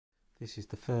This is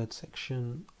the third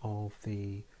section of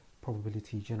the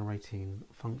probability generating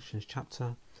functions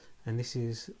chapter, and this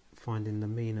is finding the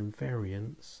mean and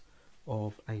variance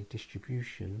of a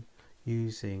distribution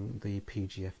using the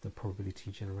PGF, the probability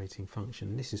generating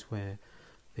function. This is where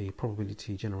the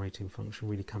probability generating function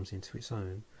really comes into its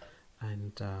own,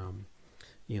 and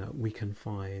we can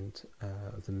find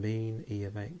the mean E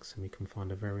of x, and we can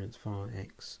find a variance var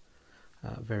x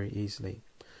very easily.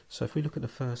 So if we look at the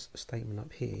first statement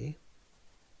up here,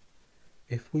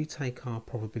 if we take our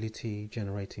probability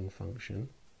generating function,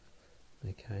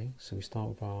 okay, so we start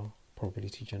with our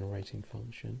probability generating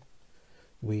function,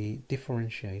 we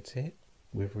differentiate it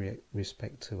with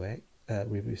respect to x,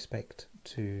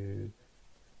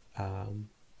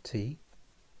 t,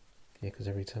 yeah, because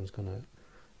every term's going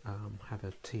to have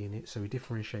a t in it, so we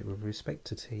differentiate with respect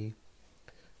to t,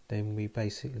 then we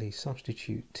basically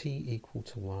substitute t equal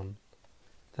to 1,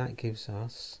 that gives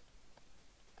us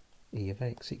E of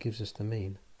x, it gives us the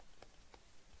mean.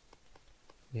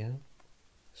 Yeah,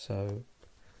 so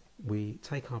we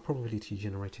take our probability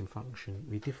generating function,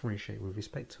 we differentiate with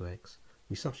respect to x,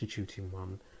 we substitute in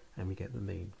 1, and we get the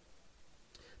mean.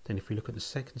 Then if we look at the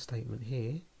second statement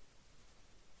here,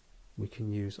 we can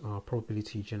use our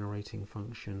probability generating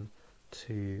function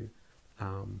to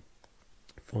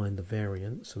find the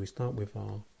variance. So we start with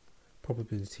our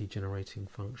probability generating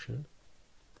function.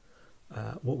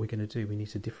 What we're going to do, we need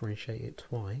to differentiate it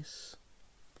twice.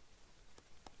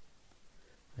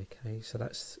 Okay, so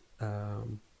that's a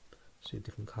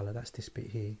different colour, that's this bit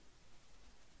here.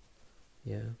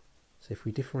 Yeah, so if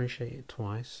we differentiate it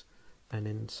twice and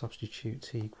then substitute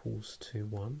t equals to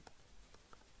 1,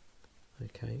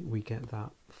 okay, we get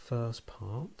that first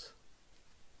part.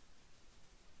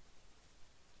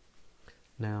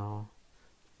 Now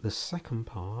the second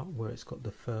part, where it's got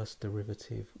the first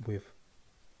derivative with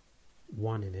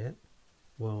 1 in it,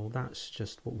 well, that's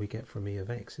just what we get from E of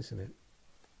x, isn't it?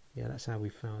 Yeah, that's how we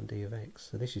found E of x.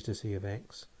 So this is just E of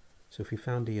x. So if we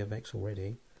found E of x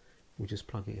already, we just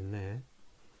plug it in there.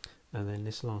 And then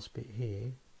this last bit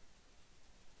here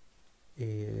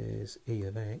is E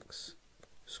of x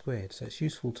squared. So it's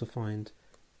useful to find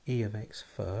E of x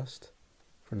first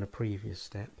from the previous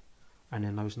step, and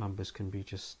then those numbers can be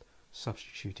just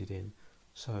substituted in.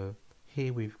 So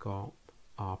here we've got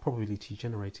our probability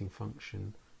generating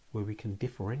function where we can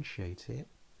differentiate it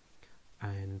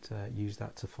and use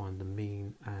that to find the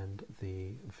mean and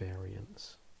the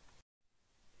variance.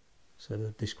 So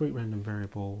the discrete random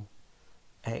variable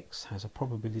x has a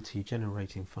probability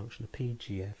generating function, a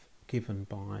PGF, given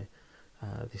by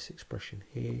this expression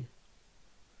here.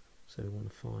 So we want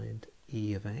to find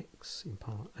E of x in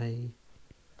part A.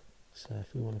 So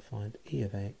if we want to find E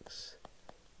of x,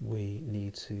 we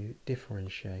need to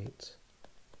differentiate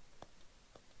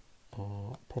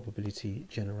our probability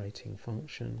generating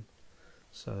function.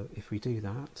 So if we do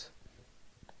that,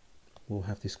 we'll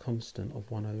have this constant of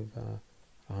 1 over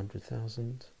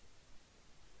 100,000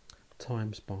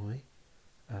 times by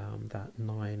that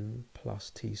 9 plus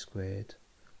t squared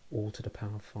all to the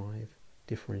power 5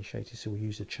 differentiated. So we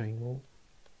use a chain rule.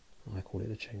 I call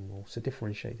it a chain rule. So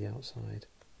differentiate the outside.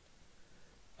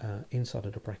 Inside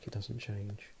of the bracket doesn't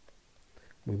change.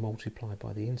 We multiply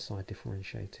by the inside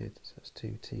differentiated, so that's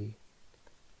 2t.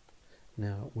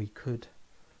 Now we could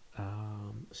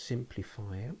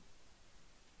simplify it,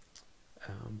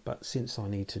 but since I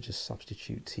need to just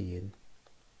substitute t in,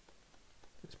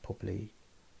 it's probably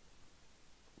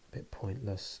a bit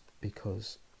pointless,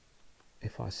 because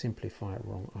if I simplify it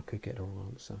wrong, I could get the wrong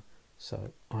answer.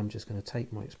 So I'm just going to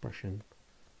take my expression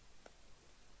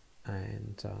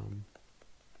and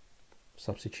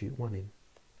substitute 1 in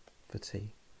for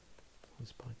t.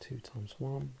 That's by 2 times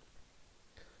 1.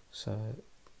 So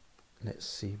let's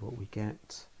see what we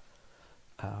get.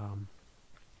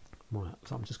 Right,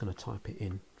 so I'm just going to type it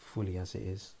in fully as it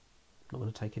is. I'm not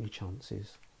going to take any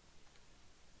chances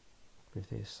with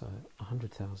this. So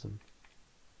 100,000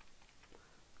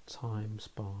 times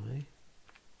by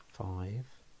 5,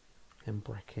 in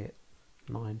bracket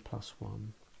 9 plus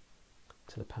 1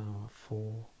 to the power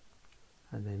 4,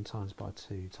 and then times by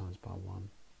 2 times by 1,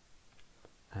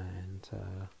 and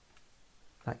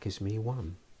that gives me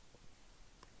 1.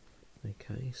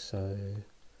 Okay, so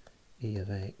E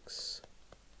of x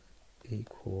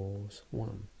equals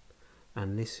 1,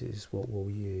 and this is what we'll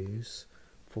use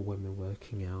for when we're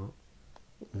working out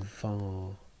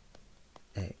var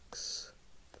x.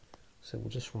 So we'll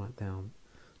just write down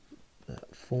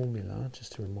that formula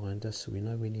just to remind us. So we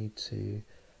know we need to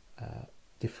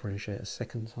differentiate a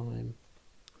second time.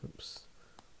 Oops,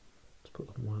 let's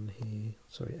put 1 here,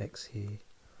 sorry, x here,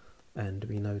 and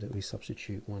we know that we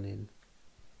substitute 1 in.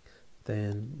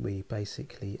 then we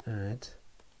basically add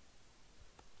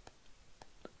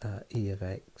e of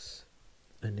x,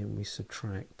 and then we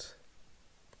subtract,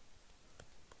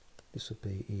 this would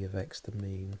be e of x, the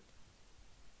mean,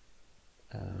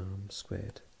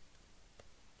 squared.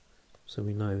 So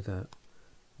we know that,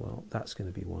 well, that's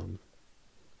going to be 1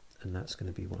 and that's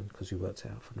going to be 1 because we worked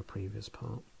it out from the previous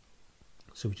part.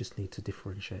 So we just need to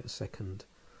differentiate a second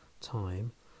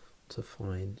time to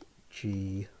find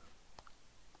g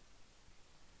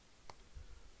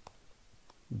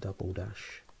double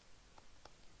dash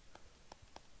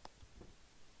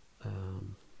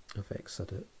of x, so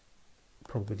the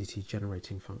probability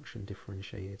generating function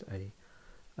differentiated a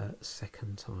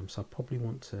second time. So I probably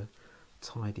want to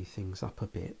tidy things up a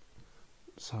bit,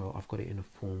 so I've got it in a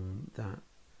form that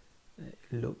it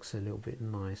looks a little bit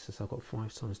nicer. So I've got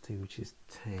 5 times 2, which is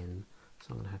 10,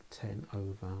 so I'm going to have 10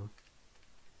 over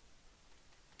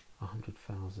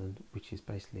 100,000, which is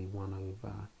basically 1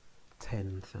 over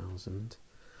 10,000.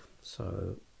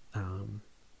 So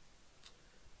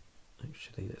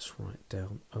actually let's write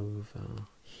down over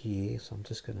here, so I'm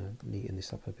just going to neaten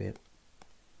this up a bit.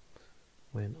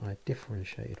 When I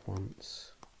differentiated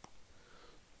once,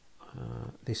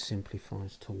 this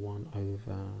simplifies to 1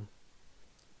 over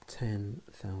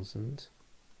 10,000.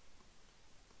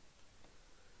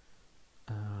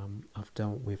 I've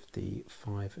dealt with the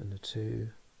 5 and the 2,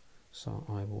 so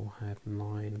I will have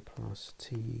 9 plus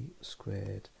t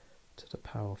squared to the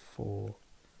power 4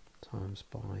 times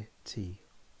by t.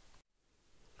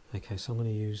 Okay, so I'm going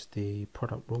to use the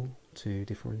product rule to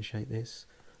differentiate this,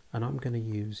 and I'm going to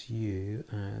use u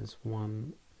as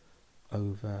 1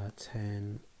 over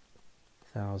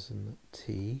 10,000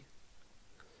 t.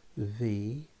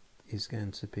 V is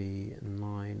going to be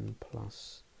 9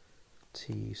 plus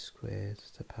t squared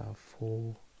to the power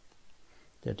 4.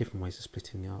 There are different ways of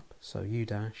splitting it up. So u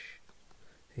dash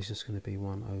is just going to be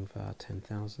 1 over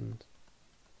 10,000,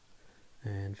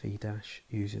 and v dash,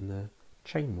 using the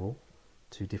chain rule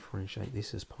to differentiate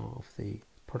this as part of the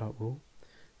product rule,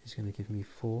 is going to give me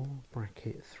 4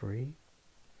 bracket 3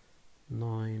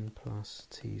 9 plus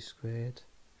t squared.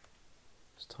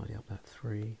 Let's tidy up that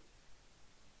 3,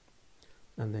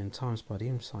 and then times by the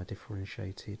inside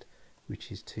differentiated,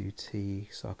 which is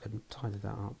 2t, so I can tidy that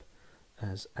up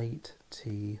as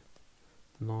 8t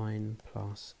 9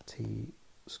 plus t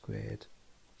squared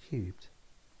cubed.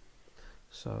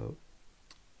 So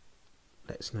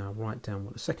let's now write down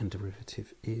what the second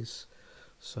derivative is.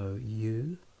 So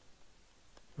u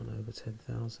 1 over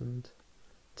 10,000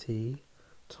 t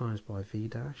times by v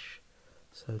dash,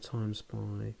 so times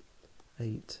by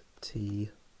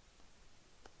 8t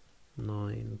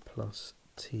 9 plus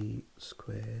t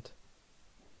squared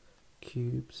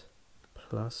cubed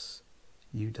plus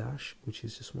u dash, which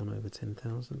is just 1 over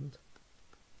 10,000,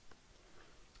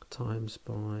 times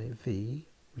by v,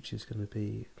 which is going to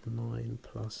be 9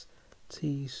 plus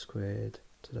t squared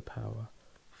to the power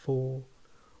 4.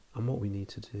 And what we need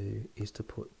to do is to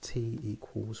put t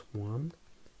equals 1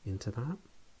 into that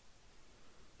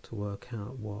to work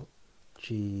out what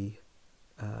g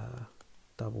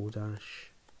double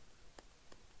dash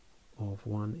of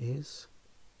 1 is.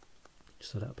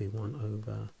 So that would be 1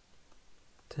 over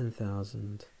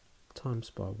 10,000 times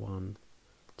by 1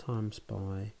 times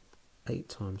by 8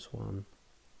 times 1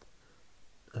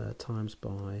 times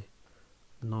by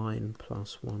 9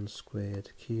 plus 1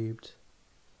 squared cubed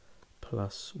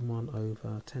plus 1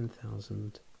 over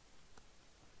 10,000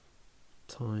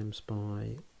 times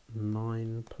by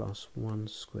 9 plus 1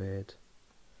 squared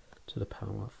to the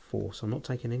power 4. So I'm not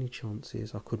taking any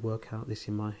chances. I could work out this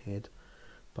in my head,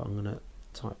 but I'm going to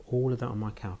type all of that on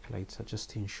my calculator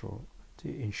just to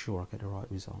ensure I get the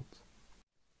right result.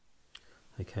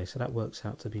 Okay, so that works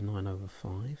out to be 9 over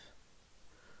 5.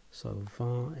 So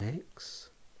var x,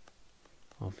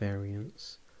 our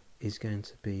variance, is going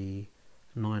to be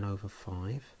 9 over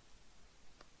 5.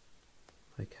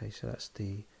 Okay, so that's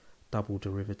the double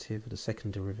derivative, the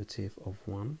second derivative of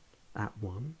 1 at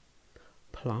 1,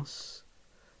 plus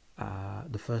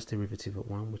the first derivative at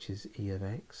 1, which is e of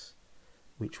x,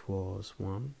 which was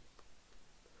 1,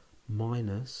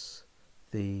 minus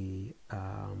the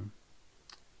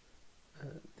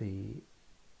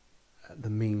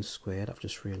mean squared. I've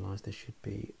just realised there should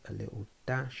be a little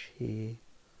dash here,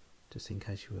 just in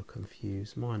case you were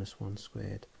confused, minus 1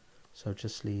 squared, so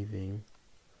just leaving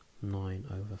 9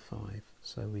 over 5.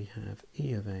 So we have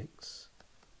e of x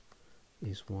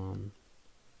is 1,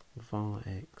 var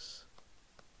x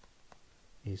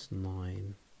is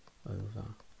 9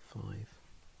 over 5.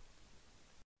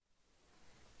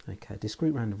 Okay,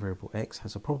 discrete random variable x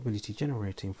has a probability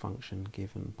generating function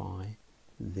given by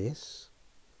this,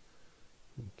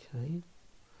 Okay,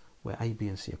 where a, b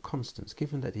and c are constants.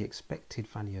 Given that the expected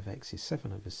value of x is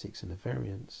 7 over 6 and the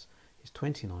variance is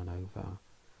 29 over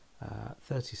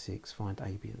 36, find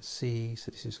a, b and c.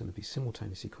 So this is going to be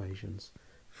simultaneous equations,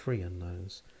 3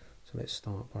 unknowns. So let's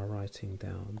start by writing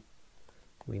down,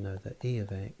 we know that e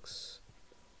of x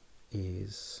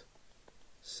is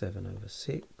 7 over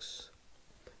 6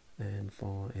 and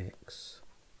var x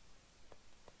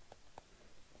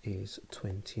is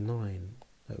 29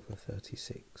 over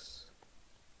 36.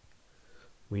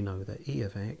 We know that e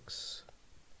of x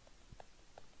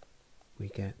we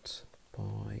get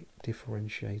by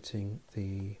differentiating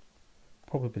the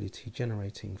probability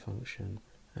generating function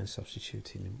and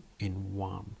substituting in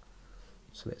 1.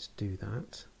 So let's do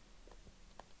that.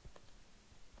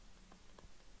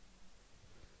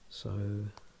 So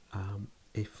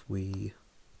if we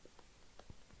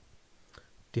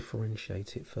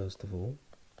differentiate it first of all,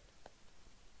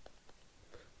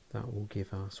 that will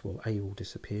give us, well, a will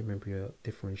disappear, remember you're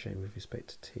differentiating with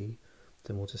respect to t,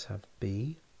 then we'll just have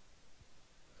b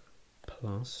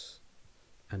plus,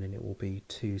 and then it will be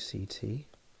 2ct.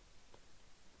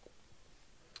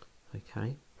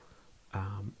 Okay,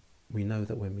 we know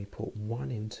that when we put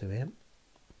 1 into it,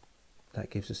 that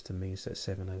gives us the means that's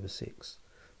 7 over 6.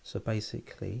 So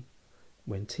basically,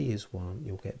 when t is 1,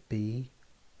 you'll get b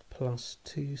plus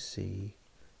 2c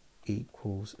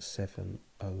equals 7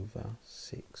 over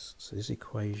 6. So this is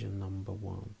equation number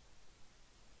 1.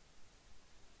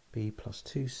 b plus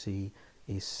 2c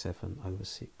is 7 over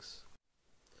 6.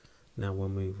 Now we'll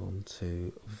move on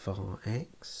to var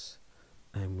x,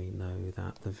 and we know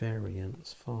that the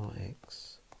variance var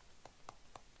x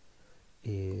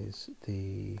is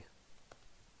the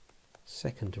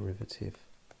second derivative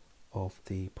of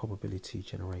the probability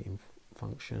generating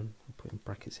function. I'm putting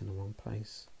brackets in the wrong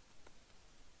place.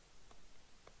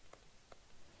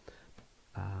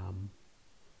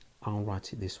 I'll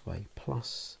write it this way,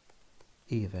 plus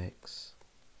e of x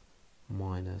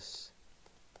minus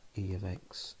e of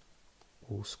x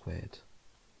all squared.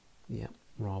 Yeah,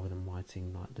 rather than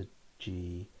writing like the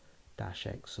g dash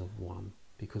x of 1,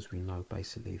 because we know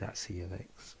basically that's e of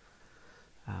x.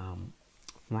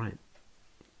 Right,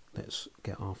 let's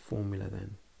get our formula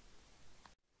then.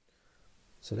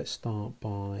 So let's start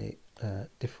by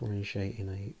differentiating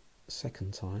a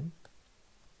second time.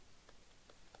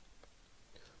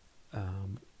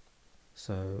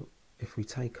 So if we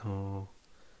take our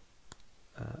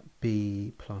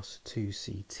b plus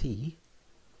 2ct,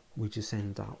 we just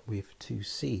end up with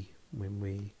 2c when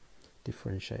we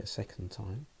differentiate a second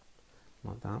time,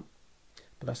 like that.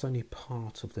 But that's only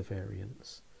part of the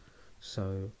variance.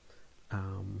 So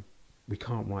we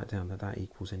can't write down that that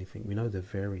equals anything. We know the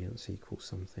variance equals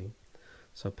something.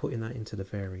 So putting that into the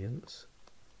variance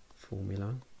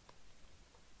formula,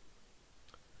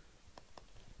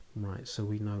 right, so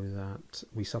we know that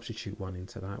we substitute 1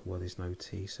 into that, well there's no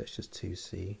t, so it's just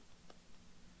 2c,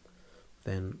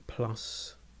 then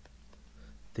plus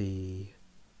the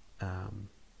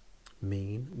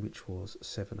mean, which was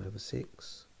 7 over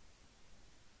 6,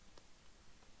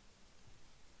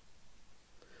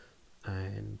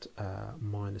 and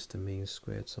minus the mean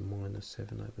squared, so minus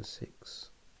 7 over 6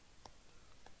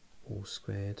 all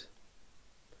squared.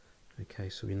 Okay,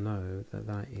 so we know that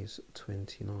that is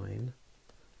 29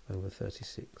 over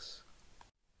 36.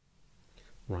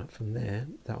 Right, from there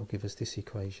that will give us this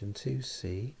equation,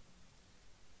 2c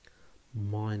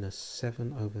minus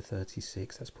 7 over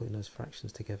 36, that's putting those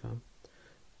fractions together,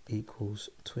 equals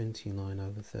 29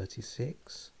 over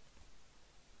 36.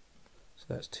 So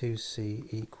that's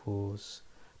 2c equals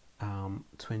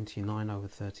 29 over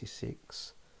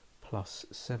 36 plus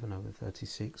 7 over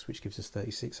 36, which gives us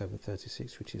 36 over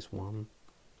 36, which is 1,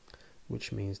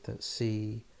 which means that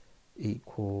c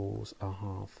equals a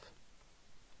half.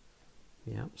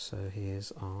 Yep, so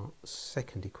here's our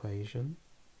second equation.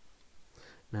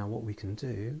 Now what we can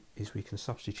do is we can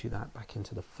substitute that back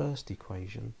into the first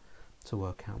equation to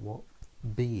work out what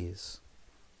b is.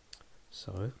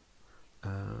 So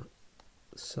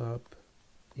sub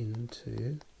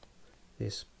into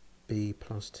this b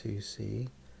plus 2c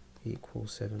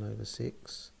equals 7 over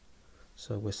 6.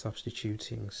 So we're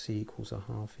substituting c equals a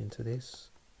half into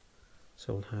this.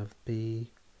 So we'll have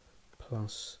b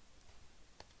plus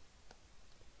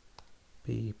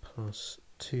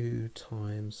 2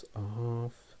 times a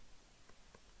half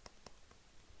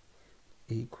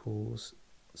equals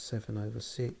 7 over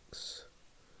 6.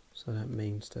 So that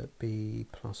means that b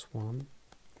plus 1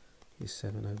 is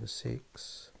 7 over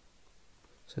 6.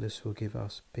 So this will give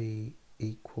us b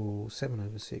equals 7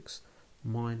 over 6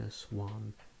 minus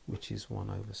 1, which is 1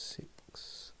 over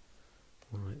 6.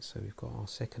 Right, so we've got our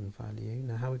second value.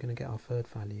 Now how are we going to get our third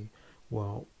value?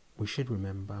 Well, we should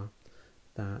remember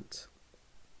that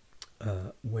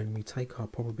when we take our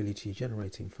probability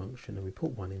generating function and we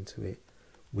put 1 into it,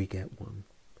 we get 1.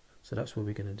 So that's what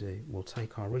we're going to do. We'll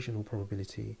take our original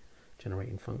probability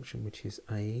generating function, which is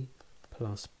a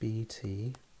plus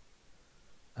bt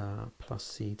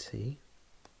plus ct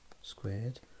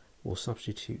squared. We'll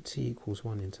substitute t equals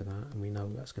 1 into that, and we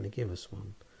know that's going to give us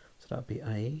 1. So that would be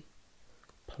a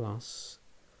plus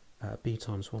b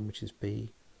times 1, which is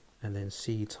b, and then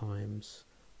c times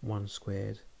 1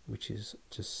 squared, which is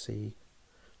just c,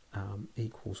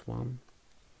 equals 1.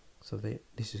 So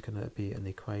this is going to be an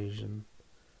equation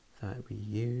that we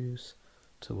use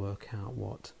to work out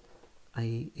what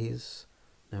a is.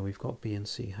 Now we've got b and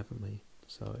c, haven't we?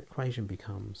 So equation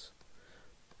becomes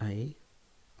a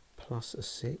plus a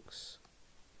 6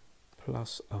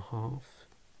 plus a half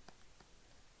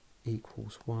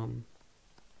equals 1.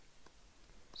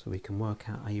 So we can work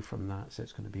out a from that. So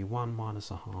it's going to be 1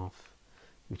 minus a half,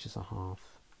 which is a half,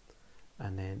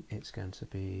 and then it's going to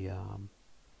be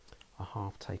a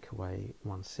half take away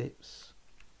 1/6,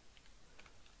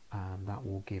 and that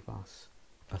will give us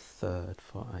a third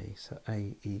for a. So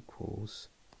a equals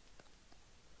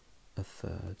a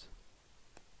third.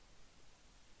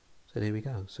 So there we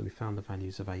go. So we found the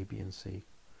values of a, b and c.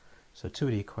 So two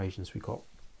of the equations we got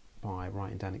by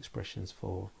writing down expressions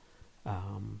for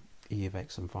e of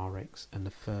x and var x, and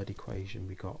the third equation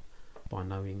we got by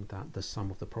knowing that the sum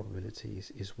of the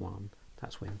probabilities is 1.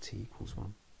 That's when t equals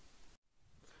 1.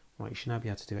 Right, you should now be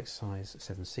able to do exercise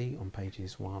 7c on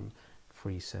pages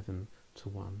 137 to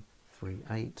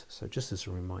 138. So just as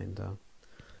a reminder,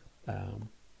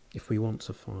 if we want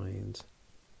to find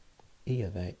e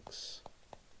of x,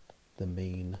 the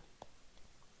mean,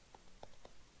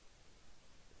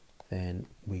 then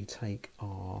we take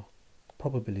our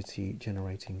probability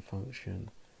generating function,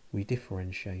 we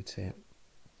differentiate it,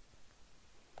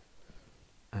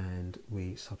 and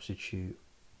we substitute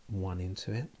 1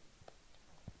 into it.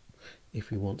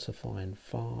 If we want to find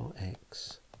var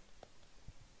x,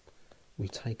 we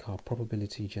take our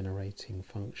probability generating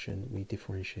function, we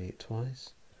differentiate it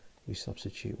twice, we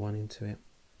substitute 1 into it.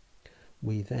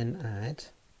 We then add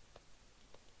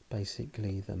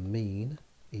basically the mean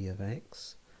e of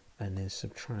x, and then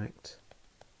subtract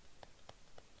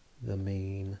the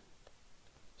mean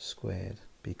squared,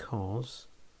 because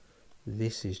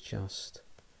this is just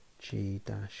g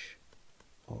dash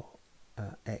or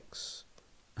x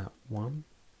at 1,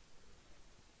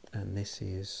 and this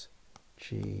is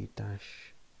g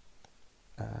dash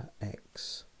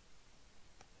x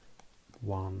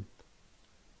 1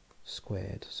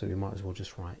 squared. So we might as well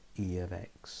just write e of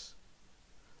x.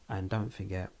 And don't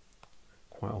forget,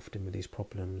 quite often with these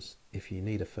problems, if you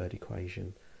need a third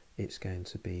equation, it's going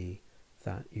to be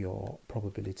that your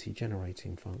probability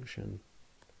generating function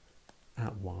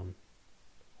at 1,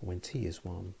 when t is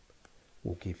 1,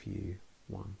 will give you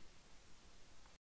 1.